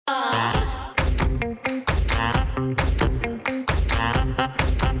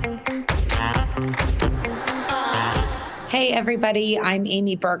everybody. I'm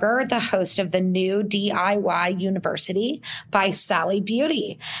Amy Berger, the host of the new DIY University by Sally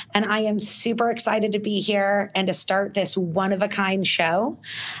Beauty. And I am super excited to be here and to start this one-of-a-kind show.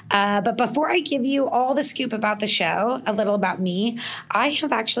 But before I give you all the scoop about the show, a little about me, I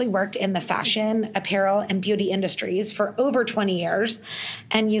have actually worked in the fashion, apparel, and beauty industries for over 20 years.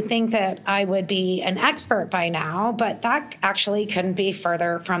 And you think that I would be an expert by now, but that actually couldn't be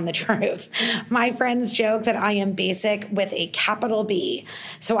further from the truth. My friends joke that I am basic with a capital B.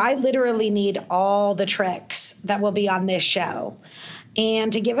 So I literally need all the tricks that will be on this show.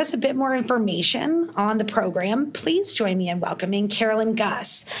 And to give us a bit more information on the program, please join me in welcoming Carolyne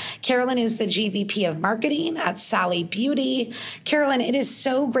Guss. Carolyne is the GVP of Marketing at Sally Beauty. Carolyne, it is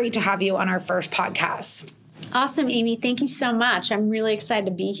so great to have you on our first podcast. Awesome, Amy. Thank you so much. I'm really excited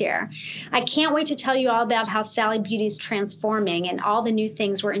to be here. I can't wait to tell you all about how Sally Beauty is transforming and all the new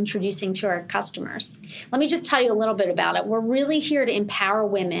things we're introducing to our customers. Let me just tell you a little bit about it. We're really here to empower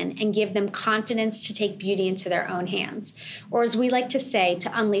women and give them confidence to take beauty into their own hands, or as we like to say,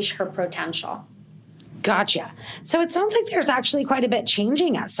 to unleash her potential. Gotcha. So it sounds like there's actually quite a bit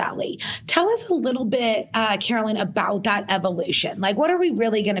changing at Sally. Tell us a little bit, Carolyne, about that evolution. Like, what are we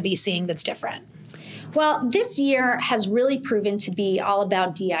really going to be seeing that's different? Well, this year has really proven to be all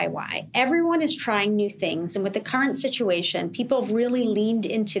about DIY. Everyone is trying new things, and with the current situation, people have really leaned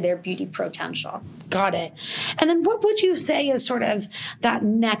into their beauty potential. Got it. And then what would you say is sort of that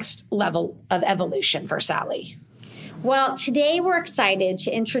next level of evolution for Sally? Well, today we're excited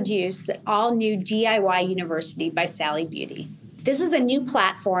to introduce the all-new DIY University by Sally Beauty. This is a new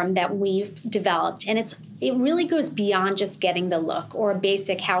platform that we've developed, and it really goes beyond just getting the look or a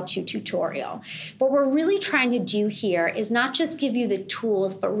basic how-to tutorial. What we're really trying to do here is not just give you the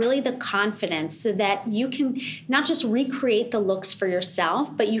tools, but really the confidence so that you can not just recreate the looks for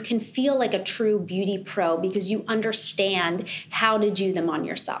yourself, but you can feel like a true beauty pro because you understand how to do them on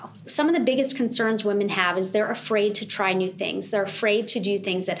yourself. Some of the biggest concerns women have is they're afraid to try new things. They're afraid to do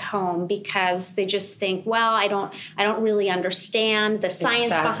things at home because they just think, well, I don't really understand the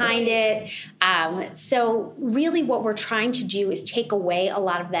science behind it. So really what we're trying to do is take away a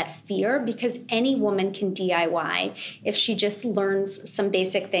lot of that fear because any woman can DIY if she just learns some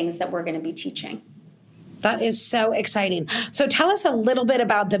basic things that we're going to be teaching. That is so exciting. So tell us a little bit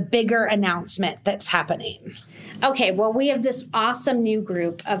about the bigger announcement that's happening. Okay, well, we have this awesome new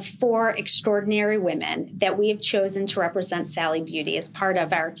group of 4 extraordinary women that we have chosen to represent Sally Beauty as part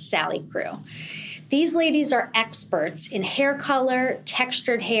of our Sally crew. These ladies are experts in hair color,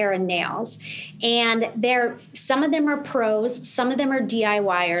 textured hair, and nails. And some of them are pros, some of them are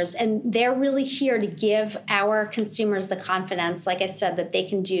DIYers, and they're really here to give our consumers the confidence, like I said, that they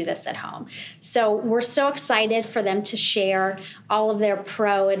can do this at home. So we're so excited for them to share all of their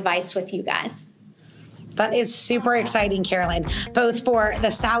pro advice with you guys. That is super exciting, Carolyne, both for the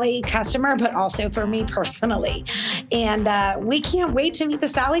Sally customer, but also for me personally. And we can't wait to meet the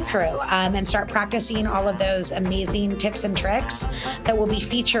Sally crew and start practicing all of those amazing tips and tricks that will be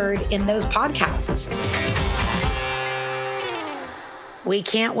featured in those podcasts. We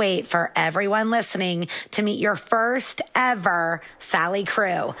can't wait for everyone listening to meet your first ever Sally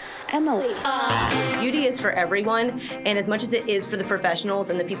crew. Emily. Beauty is for everyone, and as much as it is for the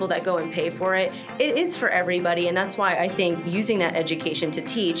professionals and the people that go and pay for it, it is for everybody, and that's why I think using that education to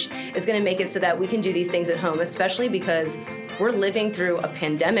teach is going to make it so that we can do these things at home, especially because we're living through a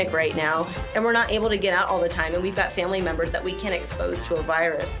pandemic right now, and we're not able to get out all the time, and we've got family members that we can't expose to a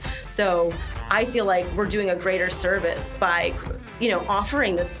virus. So I feel like we're doing a greater service by,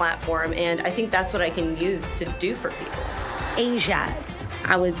 offering this platform, and I think that's what I can use to do for people. Asia.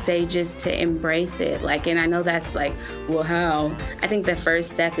 I would say just to embrace it. And I know that's well, how? I think the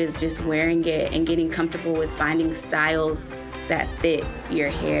first step is just wearing it and getting comfortable with finding styles that fit your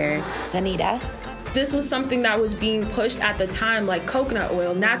hair. Sanita. This was something that was being pushed at the time, like coconut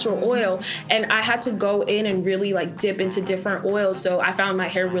oil, natural oil, and I had to go in and really dip into different oils. So I found my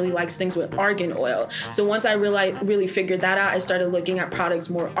hair really likes things with argan oil. So once I really figured that out, I started looking at products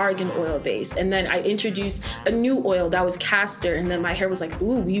more argan oil based. And then I introduced a new oil that was castor, and then my hair was like,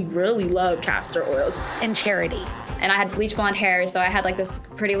 ooh, we really love castor oils. And Charity. And I had bleach blonde hair, so I had this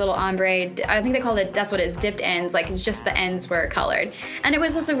pretty little ombre. I think they called it, that's what it is, dipped ends. It's just the ends were colored. And it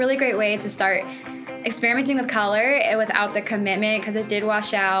was just a really great way to start experimenting with color without the commitment because it did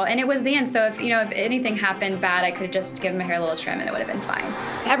wash out. And it was the end. So if anything happened bad, I could just give my hair a little trim and it would have been fine.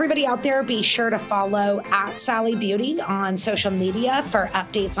 Everybody out there, be sure to follow at Sally Beauty on social media for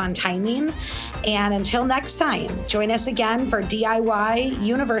updates on timing. And until next time, join us again for DIY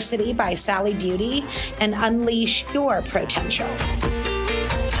University by Sally Beauty and unleash your potential.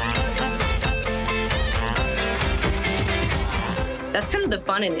 that's kind of the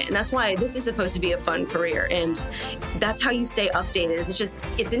fun in it. And that's why this is supposed to be a fun career. And that's how you stay updated.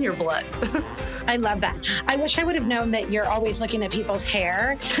 It's in your blood. I love that. I wish I would have known that you're always looking at people's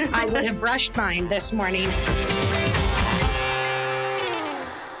hair. I would have brushed mine this morning.